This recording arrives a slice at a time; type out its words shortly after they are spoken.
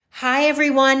Hi,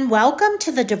 everyone. Welcome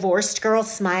to the Divorced Girl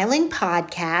Smiling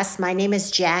podcast. My name is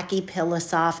Jackie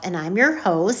Pilosoff, and I'm your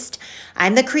host.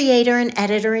 I'm the creator and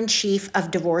editor-in-chief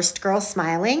of Divorced Girl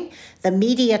Smiling, the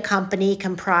media company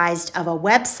comprised of a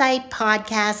website,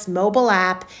 podcast, mobile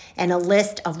app, and a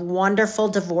list of wonderful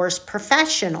divorce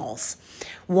professionals,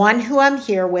 one who I'm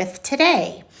here with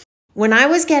today. When I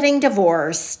was getting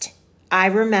divorced, I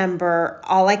remember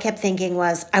all I kept thinking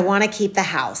was, I want to keep the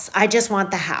house. I just want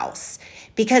the house.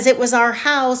 Because it was our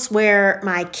house where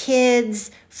my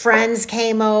kids' friends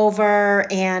came over,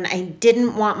 and I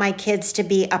didn't want my kids to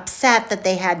be upset that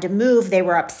they had to move. They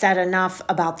were upset enough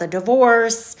about the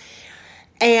divorce.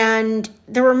 And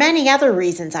there were many other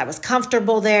reasons. I was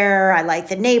comfortable there. I liked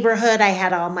the neighborhood. I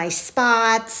had all my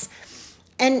spots.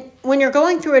 And when you're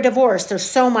going through a divorce, there's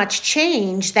so much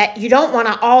change that you don't want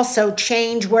to also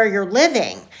change where you're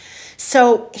living.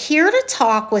 So here to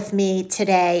talk with me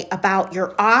today about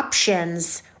your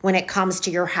options when it comes to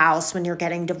your house when you're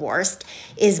getting divorced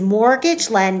is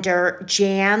mortgage lender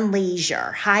Jan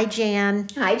Leisure. Hi, Jan.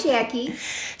 Hi, Jackie.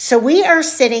 So we are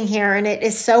sitting here, and it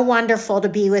is so wonderful to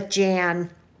be with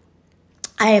Jan.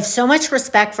 I have so much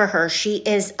respect for her. She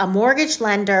is a mortgage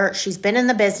lender. She's been in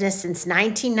the business since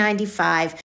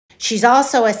 1995. She's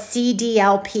also a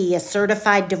CDLP, a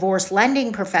certified divorce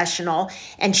lending professional,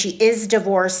 and she is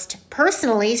divorced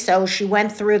personally, so she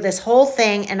went through this whole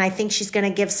thing, and I think she's going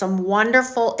to give some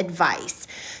wonderful advice.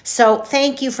 So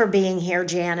thank you for being here,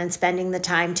 Jan, and spending the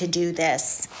time to do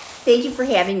this. Thank you for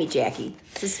having me, Jackie.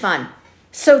 This is fun.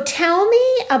 So tell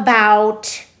me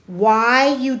about why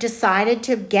you decided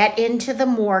to get into the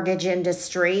mortgage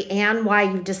industry and why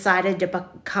you decided to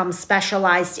become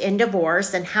specialized in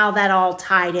divorce and how that all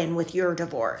tied in with your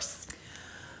divorce.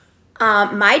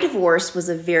 My divorce was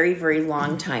a very, very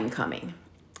long time coming.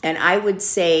 And I would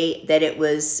say that it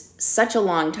was such a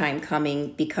long time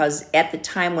coming because at the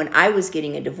time when I was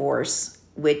getting a divorce,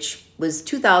 which was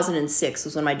 2006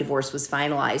 was when my divorce was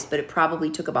finalized, but it probably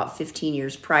took about 15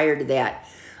 years prior to that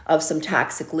of some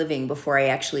toxic living before I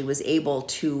actually was able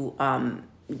to finalize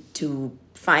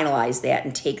that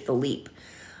and take the leap.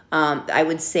 I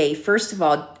would say, first of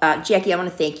all, Jackie, I want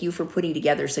to thank you for putting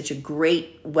together such a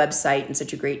great website and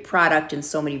such a great product and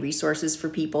so many resources for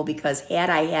people, because had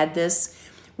I had this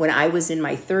when I was in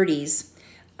my 30s,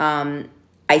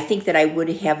 I think that I would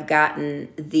have gotten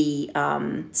the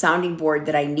sounding board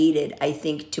that I needed, I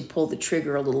think, to pull the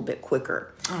trigger a little bit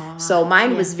quicker. So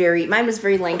mine was very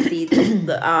lengthy.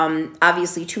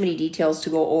 Obviously, too many details to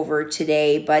go over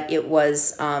today, but it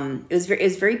was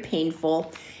very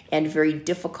painful and very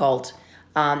difficult,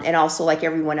 and also, like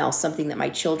everyone else, something that my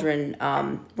children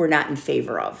were not in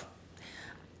favor of.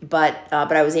 But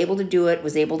I was able to do it,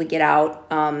 was able to get out.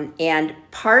 And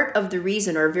part of the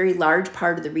reason, or a very large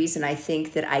part of the reason I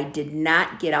think that I did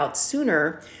not get out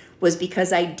sooner was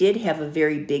because I did have a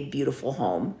very big, beautiful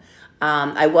home.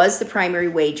 I was the primary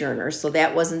wage earner, so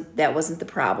that wasn't the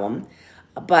problem.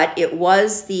 But it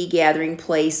was the gathering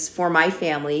place for my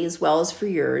family as well as for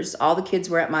yours. All the kids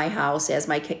were at my house as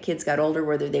my kids got older,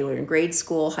 whether they were in grade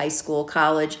school, high school,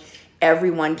 college,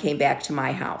 everyone came back to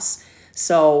my house.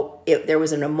 So there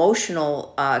was an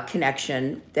emotional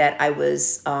connection that I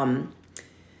was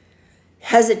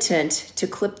hesitant to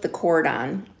clip the cord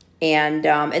on, and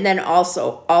then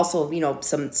also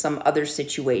some other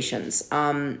situations.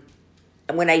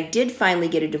 When I did finally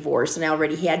get a divorce, and I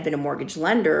already had been a mortgage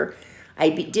lender, I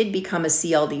did become a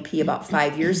CLDP about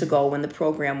 5 years ago when the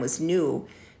program was new,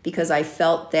 because I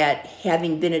felt that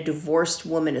having been a divorced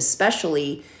woman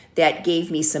especially, that gave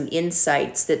me some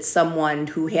insights that someone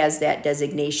who has that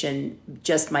designation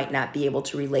just might not be able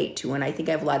to relate to. And I think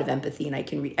I have a lot of empathy, and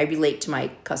I relate to my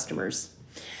customers.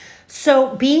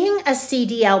 So being a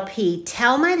CDLP,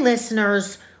 tell my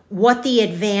listeners what the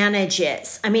advantage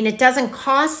is. I mean, it doesn't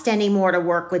cost any more to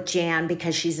work with Jan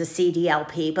because she's a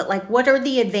CDLP, but what are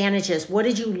the advantages? What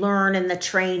did you learn in the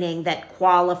training that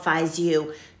qualifies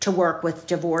you to work with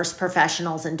divorce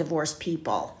professionals and divorced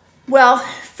people? Well,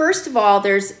 first of all,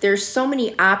 there's so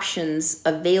many options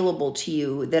available to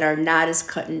you that are not as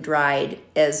cut and dried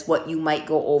as what you might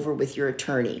go over with your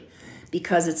attorney,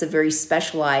 because it's a very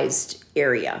specialized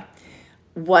area.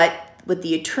 What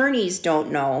the attorneys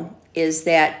don't know is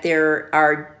that there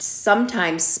are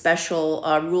sometimes special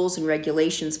rules and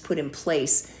regulations put in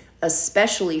place,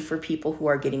 especially for people who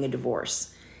are getting a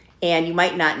divorce. And you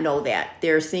might not know that.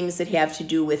 There are things that have to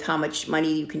do with how much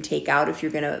money you can take out if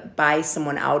you're going to buy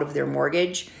someone out of their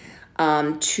mortgage,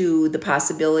 to the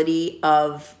possibility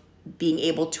of being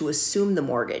able to assume the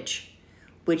mortgage,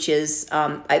 which is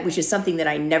something that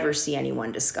I never see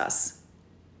anyone discuss,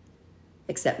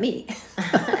 except me.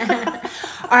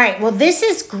 All right. Well, this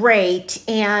is great.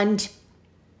 And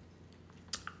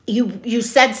you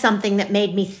said something that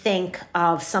made me think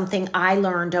of something I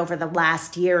learned over the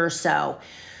last year or so,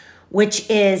 which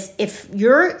is if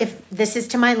this is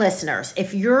to my listeners,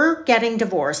 if you're getting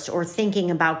divorced or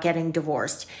thinking about getting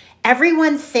divorced,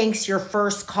 everyone thinks your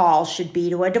first call should be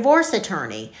to a divorce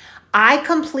attorney. I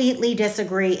completely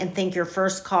disagree and think your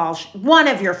first call, one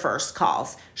of your first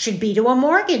calls, should be to a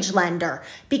mortgage lender,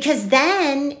 because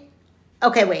then,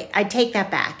 okay, wait, I take that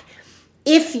back.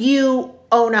 If you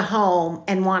own a home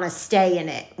and want to stay in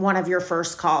it, one of your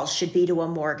first calls should be to a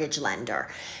mortgage lender,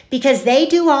 because they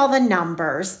do all the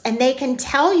numbers and they can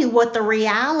tell you what the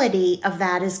reality of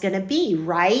that is going to be,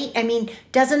 right? I mean,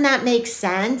 doesn't that make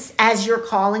sense? As you're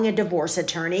calling a divorce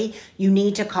attorney, you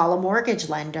need to call a mortgage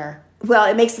lender. Well,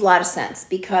 it makes a lot of sense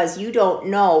because you don't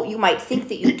know. You might think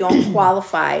that you don't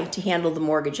qualify to handle the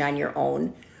mortgage on your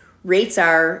own. Rates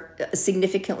are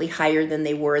significantly higher than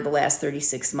they were the last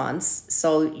 36 months.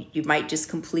 So you might just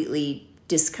completely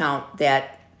discount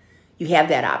that you have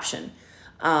that option.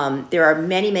 There are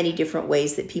many, many different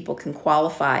ways that people can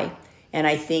qualify. And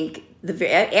I think the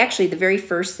very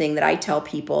first thing that I tell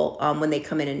people when they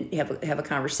come in and have a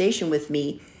conversation with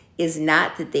me is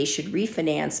not that they should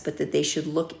refinance, but that they should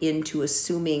look into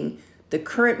assuming the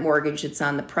current mortgage that's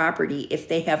on the property if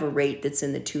they have a rate that's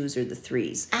in the 2s or the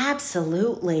 3s.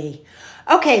 Absolutely.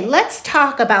 Okay, let's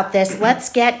talk about this. Let's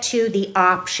get to the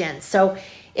options. So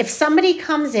if somebody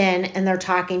comes in and they're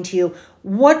talking to you,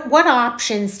 what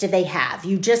options do they have?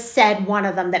 You just said one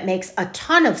of them that makes a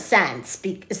ton of sense,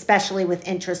 especially with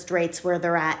interest rates where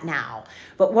they're at now.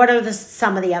 But what are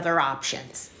some of the other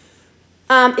options?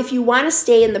 If you want to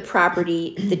stay in the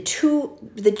property, the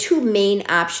two main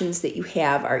options that you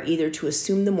have are either to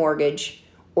assume the mortgage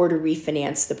or to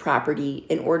refinance the property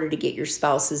in order to get your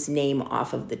spouse's name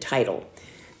off of the title.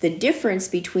 The difference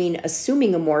between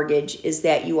assuming a mortgage is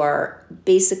that you are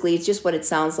basically, it's just what it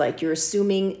sounds like. You're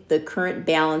assuming the current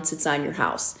balance that's on your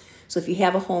house. So if you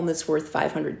have a home that's worth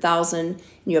 $500,000 and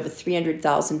you have a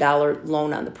 $300,000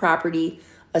 loan on the property,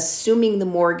 assuming the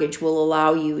mortgage will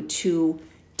allow you to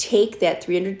take that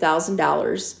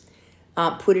 $300,000,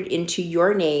 put it into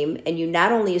your name, and you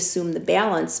not only assume the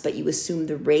balance, but you assume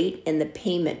the rate and the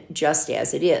payment just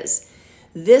as it is.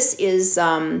 This is,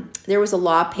 there was a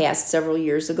law passed several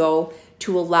years ago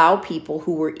to allow people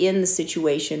who were in the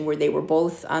situation where they were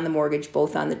both on the mortgage,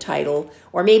 both on the title,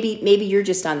 or maybe you're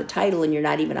just on the title and you're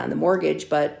not even on the mortgage,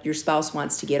 but your spouse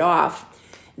wants to get off,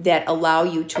 that allow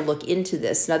you to look into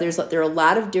this. Now, there are a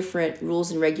lot of different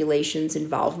rules and regulations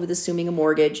involved with assuming a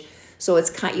mortgage. So you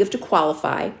have to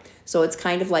qualify. So it's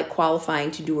kind of like qualifying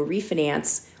to do a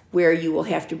refinance, where you will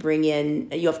have to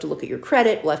you have to look at your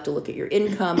credit, we'll have to look at your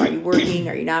income. Are you working?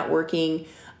 Are you not working?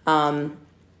 You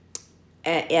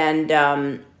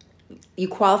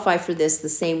qualify for this the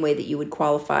same way that you would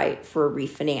qualify for a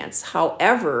refinance.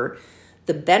 However,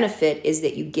 the benefit is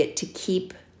that you get to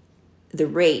keep the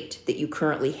rate that you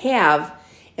currently have.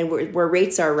 And where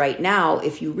rates are right now,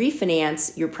 if you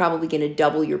refinance, you're probably going to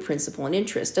double your principal and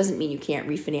interest. Doesn't mean you can't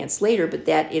refinance later, but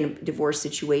that in a divorce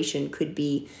situation could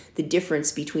be the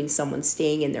difference between someone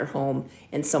staying in their home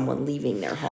and someone leaving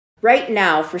their home. Right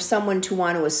now, for someone to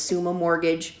want to assume a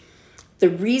mortgage, the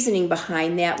reasoning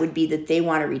behind that would be that they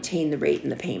want to retain the rate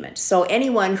and the payment. So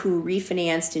anyone who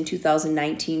refinanced in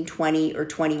 2019, 20, or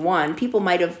 21, people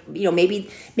might have, maybe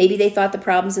they thought the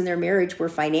problems in their marriage were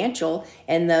financial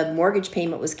and the mortgage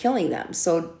payment was killing them.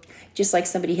 So just like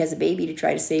somebody has a baby to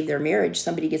try to save their marriage,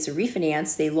 somebody gets a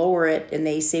refinance, they lower it and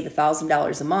they save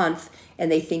 $1,000 a month,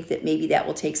 and they think that maybe that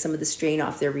will take some of the strain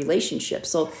off their relationship.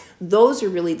 So those are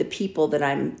really the people that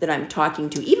I'm talking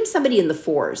to. Even somebody in the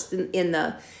 4s,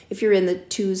 if you're in the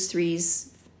 2s, 3s,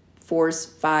 4s,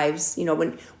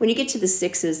 5s, when you get to the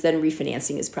 6s, then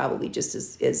refinancing is probably just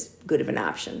as good of an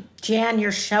option. Jan,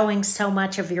 you're showing so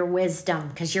much of your wisdom,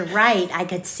 because you're right. I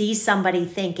could see somebody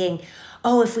thinking,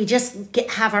 oh, if we just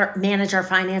manage our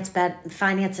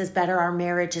finances better, our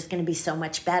marriage is going to be so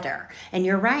much better. And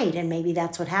you're right. And maybe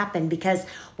that's what happened, because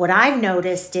what I've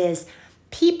noticed is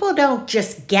people don't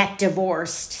just get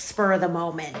divorced spur of the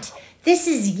moment. This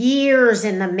is years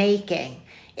in the making.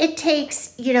 It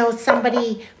takes,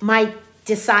 somebody might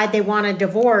decide they want a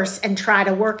divorce and try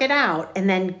to work it out, and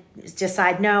then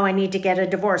decide, no, I need to get a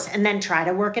divorce, and then try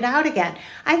to work it out again.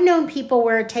 I've known people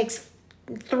where it takes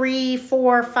 3,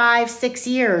 4, 5, 6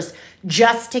 years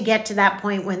just to get to that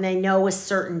point when they know with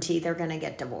certainty they're going to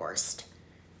get divorced.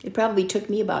 It probably took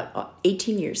me about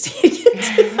 18 years.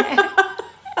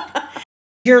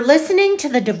 You're listening to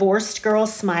the Divorced Girl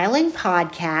Smiling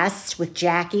podcast with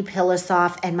Jackie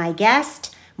Pilosoff and my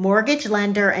guest, mortgage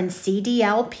lender and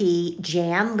CDLP,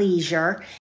 Jan Leisure.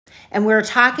 And we're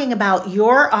talking about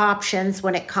your options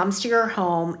when it comes to your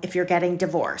home if you're getting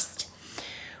divorced.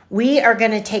 We are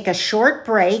going to take a short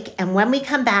break, and when we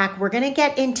come back, we're going to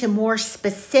get into more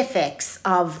specifics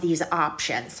of these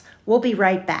options. We'll be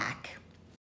right back.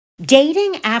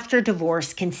 Dating after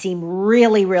divorce can seem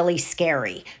really, really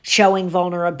scary. Showing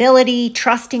vulnerability,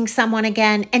 trusting someone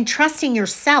again, and trusting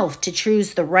yourself to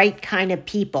choose the right kind of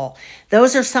people.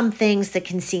 Those are some things that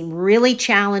can seem really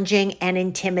challenging and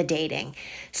intimidating.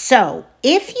 So,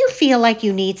 if you feel like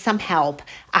you need some help,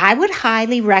 I would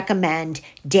highly recommend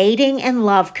dating and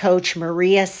love coach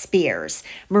Maria Spears.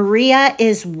 Maria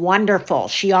is wonderful.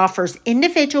 She offers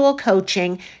individual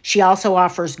coaching. She also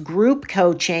offers group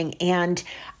coaching, and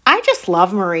I just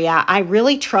love Maria. I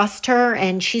really trust her,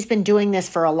 and she's been doing this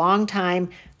for a long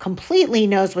time, completely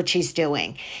knows what she's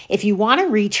doing. If you want to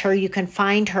reach her, you can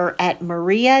find her at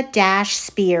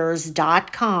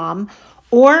maria-spears.com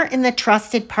or in the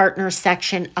Trusted Partners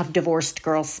section of Divorced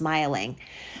Girl Smiling.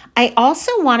 I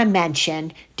also want to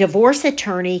mention divorce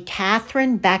attorney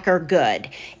Catherine Becker Good.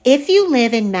 If you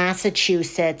live in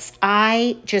Massachusetts,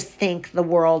 I just think the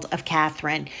world of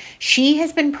Catherine. She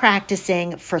has been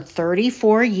practicing for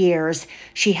 34 years.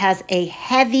 She has a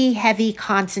heavy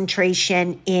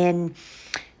concentration in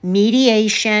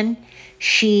mediation.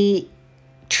 She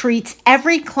treats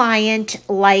every client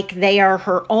like they are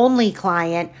her only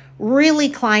client, really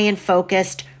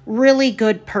client-focused, really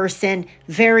good person,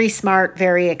 very smart,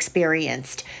 very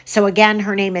experienced. So again,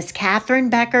 her name is Catherine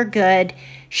Becker Good.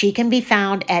 She can be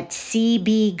found at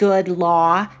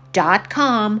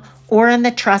cbgoodlaw.com or in the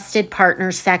Trusted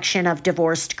Partners section of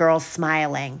Divorced Girl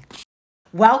Smiling.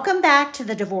 Welcome back to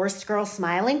the Divorced Girl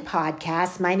Smiling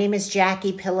podcast. My name is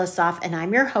Jackie Pilosoff, and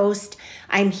I'm your host.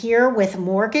 I'm here with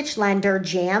mortgage lender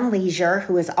Jan Leisure,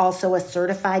 who is also a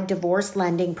certified divorce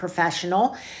lending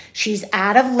professional. She's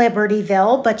out of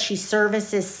Libertyville, but she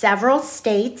services several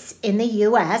states in the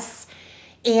U.S.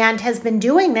 and has been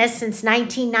doing this since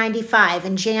 1995.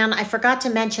 And Jan, I forgot to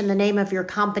mention the name of your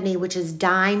company, which is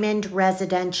Diamond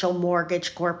Residential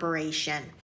Mortgage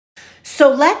Corporation.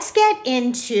 So let's get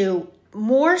into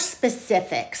more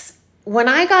specifics. When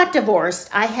I got divorced,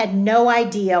 I had no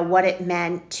idea what it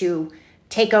meant to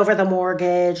take over the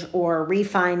mortgage or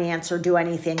refinance or do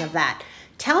anything of that.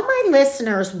 Tell my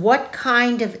listeners what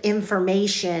kind of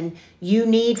information you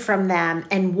need from them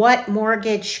and what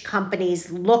mortgage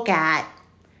companies look at,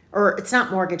 or it's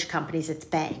not mortgage companies, it's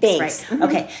banks. Right? Mm-hmm.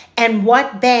 Okay. And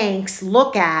what banks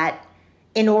look at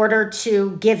in order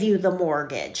to give you the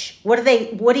mortgage. What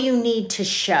do you need to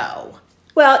show?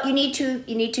 Well, you need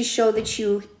to show that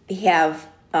you have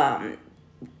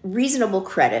reasonable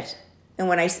credit. And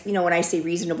when I say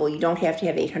reasonable, you don't have to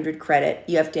have 800 credit.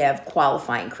 You have to have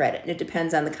qualifying credit, and it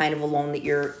depends on the kind of a loan that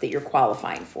you're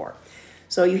qualifying for.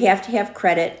 So you have to have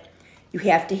credit. You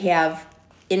have to have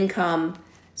income.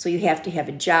 So you have to have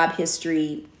a job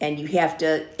history, and you have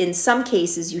to, in some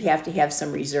cases, you have to have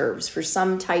some reserves. For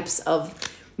some types of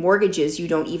mortgages, you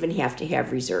don't even have to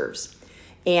have reserves.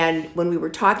 And when we were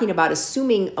talking about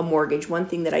assuming a mortgage, one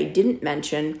thing that I didn't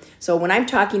mention, so when I'm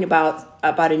talking about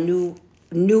a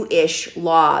new-ish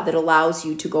law that allows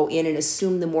you to go in and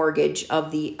assume the mortgage of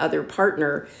the other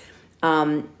partner,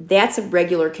 that's a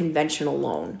regular conventional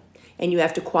loan, and you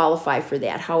have to qualify for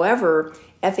that. However,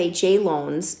 FHA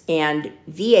loans and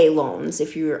VA loans,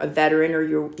 if you're a veteran or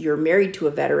you're married to a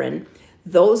veteran,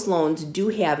 those loans do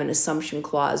have an assumption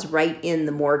clause right in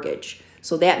the mortgage.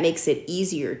 So that makes it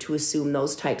easier to assume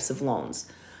those types of loans.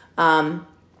 When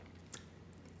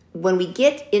we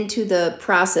get into the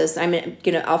process,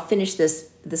 I'll finish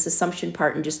this assumption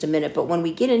part in just a minute, but when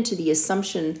we get into the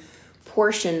assumption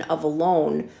portion of a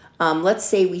loan, let's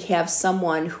say we have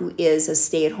someone who is a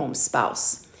stay-at-home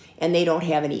spouse and they don't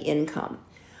have any income.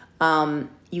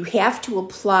 You have to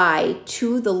apply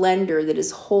to the lender that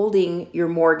is holding your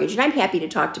mortgage. And I'm happy to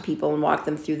talk to people and walk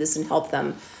them through this and help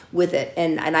them with it.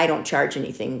 And I don't charge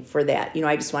anything for that.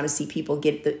 I just want to see people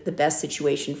get the best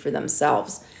situation for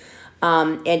themselves.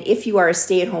 And if you are a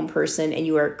stay-at-home person and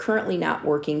you are currently not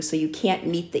working, so you can't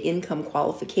meet the income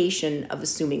qualification of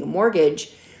assuming a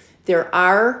mortgage, there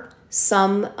are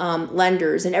some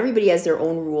lenders, and everybody has their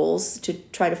own rules to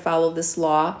try to follow this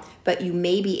law, but you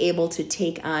may be able to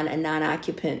take on a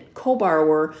non-occupant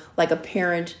co-borrower like a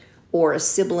parent or a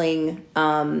sibling,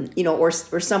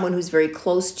 or someone who's very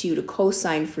close to you to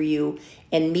co-sign for you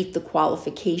and meet the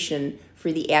qualification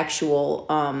for the actual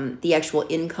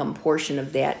income portion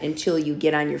of that until you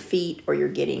get on your feet or you're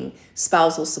getting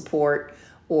spousal support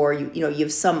or you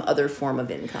have some other form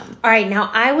of income. All right, now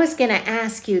I was going to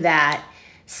ask you that.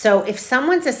 So if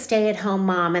someone's a stay-at-home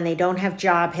mom and they don't have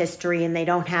job history and they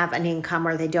don't have an income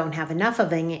or they don't have enough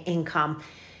of an income,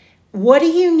 what do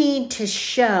you need to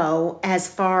show as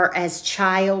far as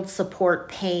child support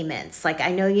payments? Like,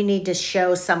 I know you need to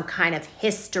show some kind of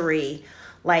history,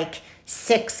 like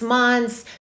 6 months.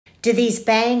 Do these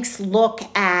banks look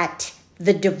at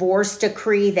the divorce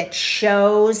decree that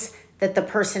shows that the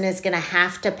person is going to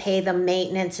have to pay the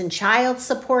maintenance and child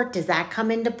support? Does that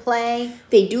come into play?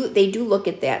 They do look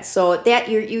at that. So that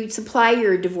you supply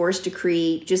your divorce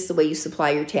decree just the way you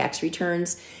supply your tax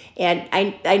returns. And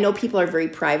I know people are very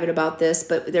private about this,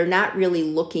 but they're not really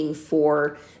looking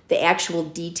for the actual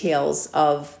details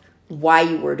of why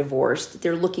you were divorced.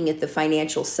 They're looking at the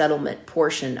financial settlement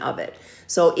portion of it.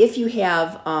 So if you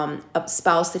have a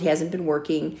spouse that hasn't been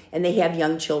working and they have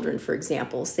young children, for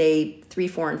example, say 3,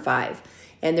 4, and 5,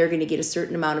 and they're going to get a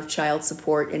certain amount of child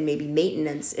support and maybe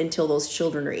maintenance until those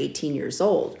children are 18 years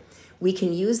old, we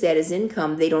can use that as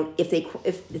income. They don't,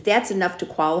 if that's enough to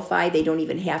qualify, they don't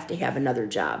even have to have another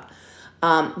job.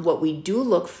 What we do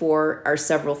look for are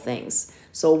several things.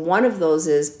 So one of those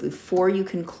is before you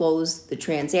can close the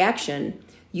transaction,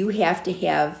 you have to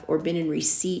have or been in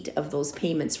receipt of those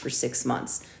payments for 6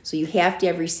 months. So you have to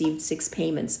have received 6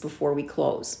 payments before we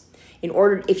close.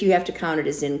 If you have to count it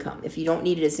as income. If you don't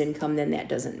need it as income, then that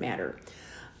doesn't matter.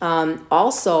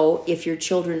 Also, if your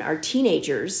children are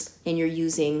teenagers and you're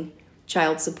using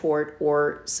child support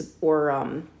or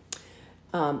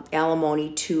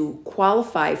alimony to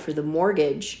qualify for the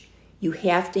mortgage, you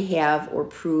have to have or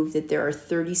prove that there are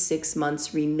 36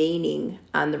 months remaining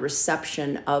on the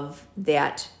reception of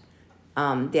that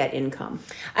income.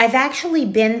 I've actually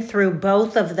been through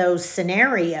both of those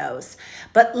scenarios.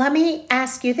 But let me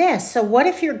ask you this. So what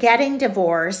if you're getting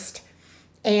divorced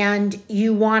and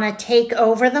you want to take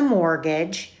over the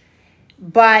mortgage,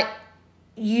 but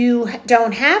you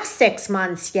don't have 6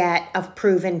 months yet of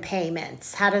proven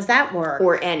payments? How does that work?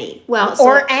 Or any.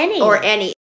 Or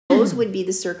any. Those would be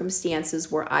the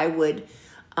circumstances where I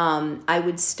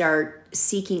would start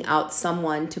seeking out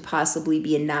someone to possibly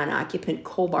be a non-occupant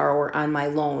co-borrower on my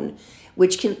loan,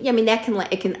 which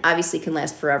it can obviously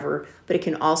last forever, but it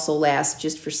can also last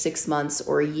just for 6 months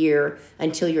or a year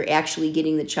until you're actually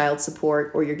getting the child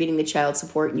support, or you're getting the child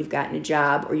support and you've gotten a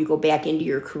job, or you go back into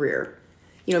your career.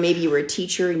 Maybe you were a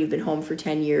teacher and you've been home for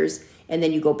 10 years and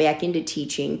then you go back into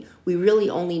teaching. We really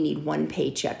only need one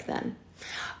paycheck then.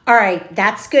 All right,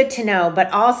 that's good to know.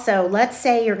 But also, let's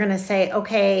say you're going to say,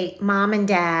 okay, mom and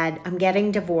dad, I'm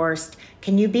getting divorced.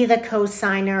 Can you be the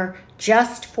co-signer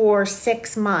just for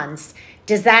 6 months?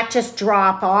 Does that just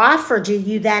drop off, or do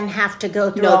you then have to go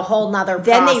through a whole nother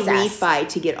process? Then they refi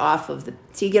to get off of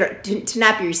to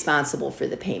not be responsible for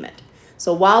the payment.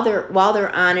 So while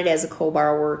they're on it as a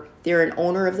co-borrower, they're an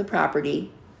owner of the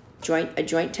property, a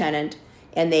joint tenant,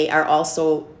 and they are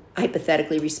also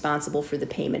hypothetically responsible for the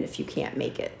payment if you can't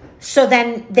make it. So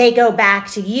then they go back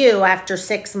to you after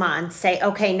 6 months, say,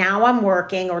 okay, now I'm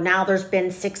working, or now there's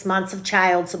been 6 months of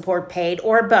child support paid,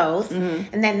 or both.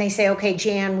 Mm-hmm. And then they say, okay,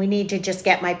 Jan, we need to just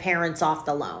get my parents off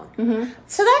the loan. Mm-hmm.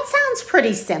 So that sounds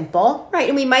pretty simple. Right,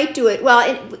 and we might do it.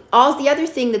 Well, all the other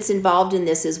thing that's involved in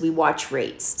this is we watch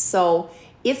rates. So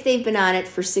if they've been on it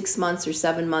for 6 months or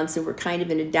 7 months and we're kind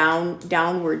of in a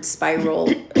downward spiral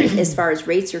as far as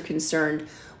rates are concerned,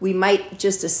 we might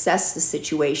just assess the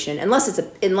situation, unless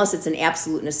it's an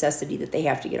absolute necessity that they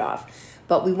have to get off.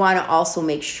 But we want to also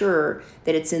make sure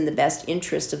that it's in the best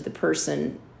interest of the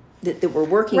person that we're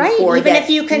working for. Even if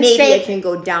you can maybe say it can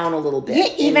go down a little bit.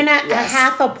 Yeah, even a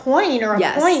half a point or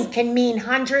a point can mean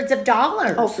hundreds of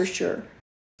dollars. Oh, for sure.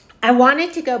 I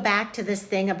wanted to go back to this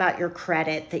thing about your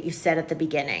credit that you said at the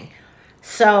beginning.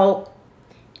 So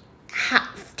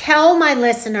tell my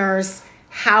listeners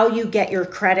how you get your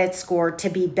credit score to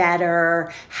be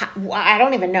better. I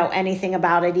don't even know anything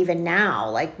about it even now.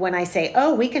 Like when I say,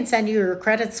 oh, we can send you your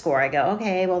credit score, I go,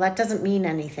 okay, well, that doesn't mean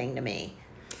anything to me.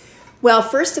 Well,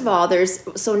 first of all,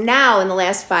 now in the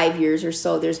last 5 years or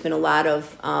so, there's been a lot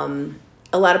of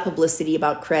publicity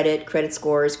about credit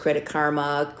scores, Credit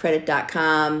Karma,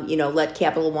 Credit.com, let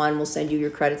Capital One will send you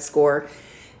your credit score.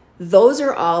 Those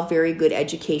are all very good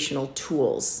educational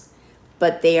tools,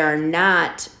 but they are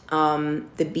not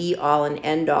the be all and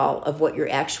end all of what your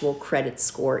actual credit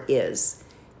score is,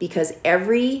 because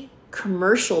every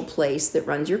commercial place that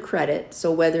runs your credit,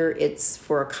 so whether it's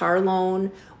for a car loan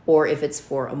or if it's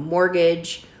for a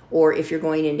mortgage or if you're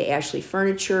going into Ashley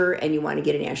Furniture and you want to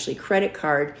get an Ashley credit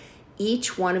card,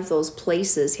 each one of those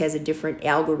places has a different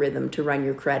algorithm to run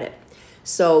your credit.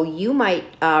 So you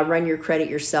might run your credit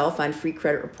yourself on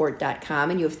freecreditreport.com,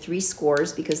 and you have 3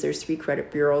 scores because there's 3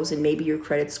 credit bureaus, and maybe your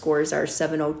credit scores are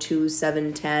 702,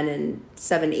 710, and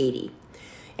 780.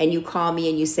 And you call me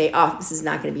and you say, oh, this is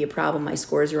not going to be a problem. My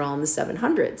scores are all in the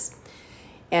 700s.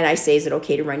 And I say, is it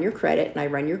okay to run your credit? And I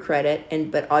run your credit,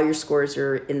 but all your scores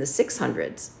are in the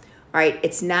 600s. All right,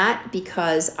 it's not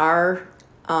because our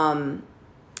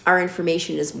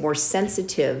information is more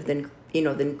sensitive than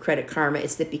Credit Karma.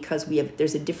 It's that because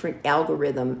there's a different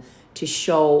algorithm to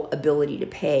show ability to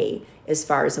pay as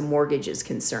far as a mortgage is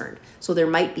concerned. So there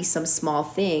might be some small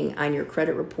thing on your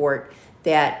credit report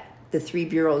that the 3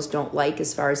 bureaus don't like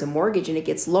as far as a mortgage, and it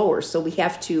gets lower. So we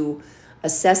have to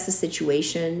assess the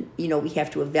situation. We have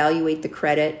to evaluate the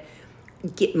credit,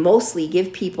 mostly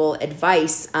give people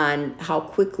advice on how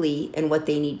quickly and what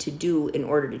they need to do in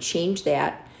order to change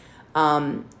that.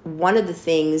 One of the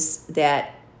things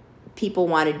that people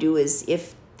want to do is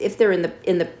if they're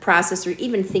in the process or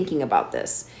even thinking about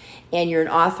this, and you're an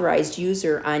authorized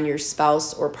user on your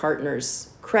spouse or partner's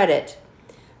credit,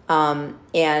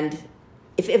 and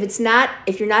if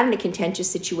you're not in a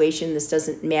contentious situation, this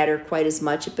doesn't matter quite as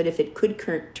much. But if it could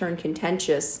turn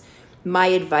contentious, my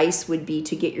advice would be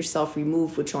to get yourself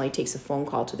removed, which only takes a phone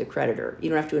call to the creditor. You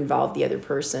don't have to involve the other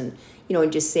person,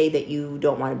 and just say that you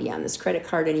don't want to be on this credit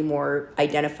card anymore.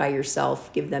 Identify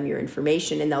yourself, give them your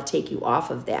information, and they'll take you off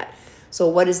of that. So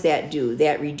what does that do?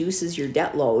 That reduces your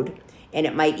debt load, and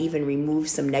it might even remove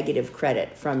some negative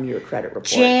credit from your credit report.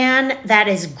 Jan, that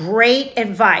is great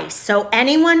advice. So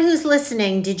anyone who's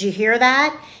listening, did you hear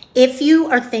that? If you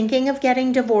are thinking of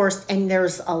getting divorced and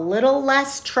there's a little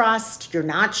less trust, you're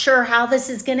not sure how this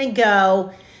is going to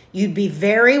go, you'd be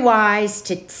very wise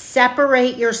to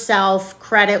separate yourself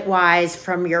credit-wise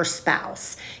from your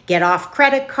spouse. Get off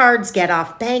credit cards, get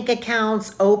off bank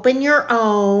accounts, open your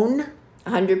own.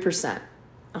 100%.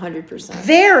 100%.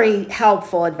 Very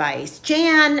helpful advice.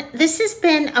 Jan, this has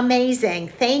been amazing.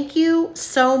 Thank you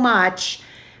so much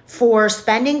for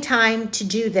spending time to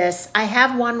do this. I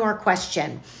have one more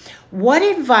question. What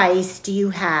advice do you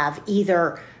have,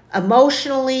 either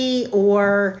emotionally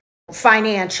or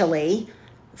financially,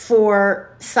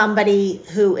 for somebody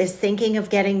who is thinking of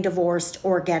getting divorced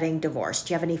or getting divorced?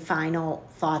 Do you have any final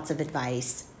thoughts of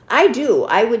advice? I do.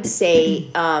 I would say,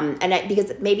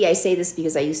 because maybe I say this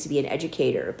because I used to be an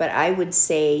educator, but I would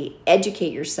say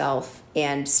educate yourself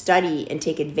and study and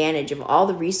take advantage of all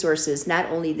the resources, not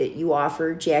only that you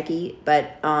offer, Jackie,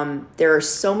 but there are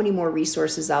so many more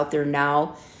resources out there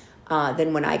now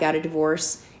than when I got a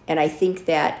divorce. And I think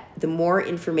that the more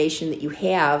information that you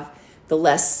have, the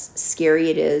less scary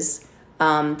it is,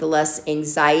 the less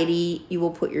anxiety you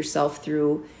will put yourself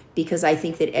through, because I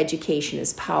think that education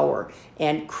is power,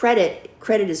 and credit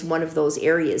is one of those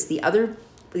areas. The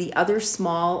other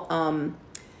small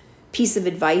piece of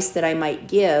advice that I might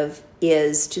give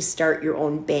is to start your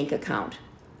own bank account.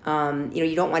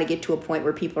 You don't want to get to a point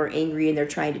where people are angry and they're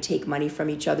trying to take money from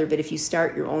each other. But if you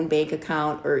start your own bank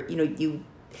account, or you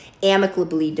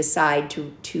amicably decide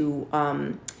to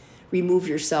remove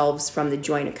yourselves from the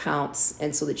joint accounts,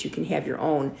 and so that you can have your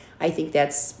own, I think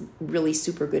that's really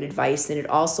super good advice. And it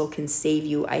also can save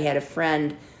you. I had a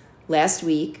friend last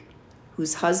week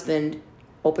whose husband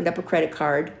opened up a credit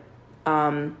card,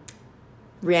 ran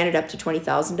it up to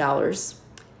 $20,000.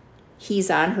 He's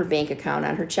on her bank account,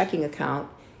 on her checking account.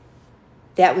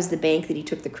 That was the bank that he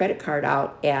took the credit card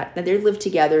out at. Now, they live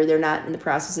together. They're not in the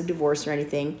process of divorce or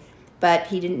anything, but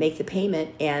he didn't make the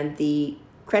payment, and the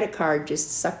credit card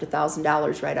just sucked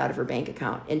 $1,000 right out of her bank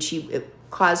account, and it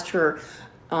caused her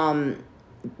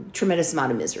tremendous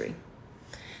amount of misery.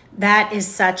 That is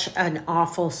such an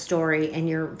awful story, and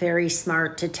you're very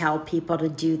smart to tell people to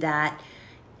do that,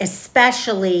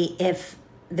 especially if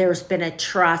there's been a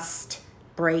trust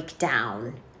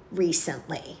breakdown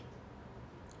recently.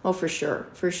 Oh, for sure.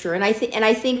 And I think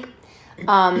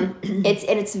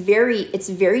it's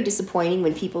very disappointing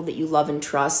when people that you love and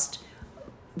trust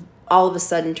all of a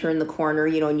sudden turn the corner,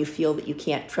 and you feel that you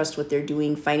can't trust what they're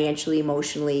doing financially,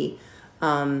 emotionally,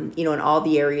 in all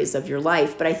the areas of your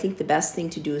life. But I think the best thing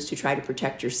to do is to try to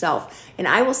protect yourself. And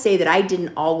I will say that I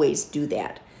didn't always do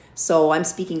that. So I'm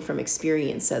speaking from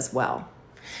experience as well.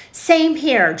 Same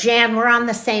here, Jan, we're on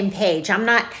the same page.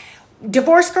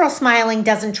 Divorce Girl Smiling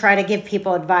doesn't try to give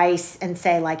people advice and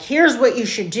say, like, here's what you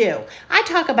should do. I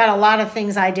talk about a lot of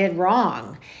things I did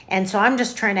wrong. And so I'm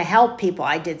just trying to help people.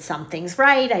 I did some things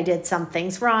right, I did some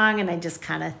things wrong, and I just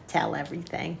kind of tell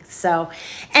everything. So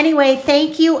anyway,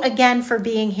 thank you again for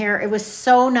being here. It was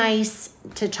so nice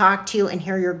to talk to you and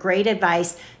hear your great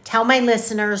advice. Tell my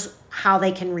listeners how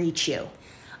they can reach you.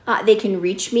 They can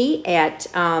reach me at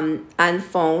on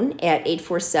phone at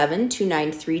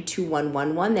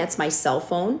 847-293-2111. That's my cell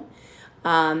phone.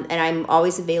 And I'm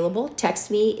always available. Text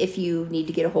me if you need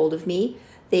to get a hold of me.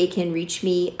 They can reach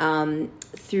me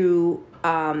through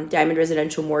Diamond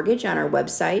Residential Mortgage on our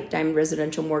website,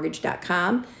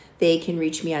 diamondresidentialmortgage.com. They can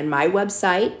reach me on my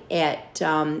website at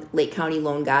Lake County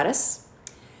Loan Goddess.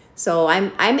 So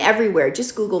I'm everywhere.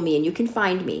 Just Google me and you can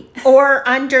find me. Or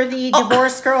under the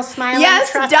Divorced Girl Smiling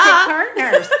Trusted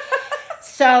Partners.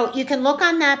 So you can look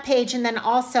on that page, and then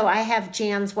also I have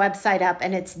Jan's website up,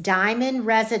 and it's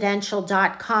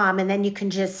diamondresidential.com, and then you can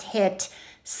just hit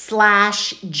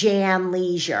 /Jan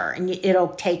Leisure, and it'll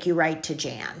take you right to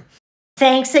Jan.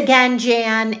 Thanks again,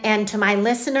 Jan. And to my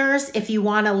listeners, if you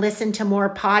want to listen to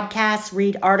more podcasts,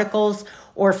 read articles,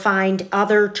 or find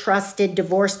other trusted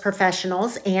divorce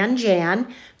professionals and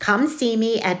Jan, come see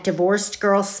me at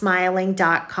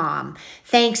divorcedgirlsmiling.com.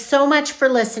 Thanks so much for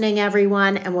listening,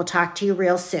 everyone, and we'll talk to you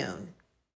real soon.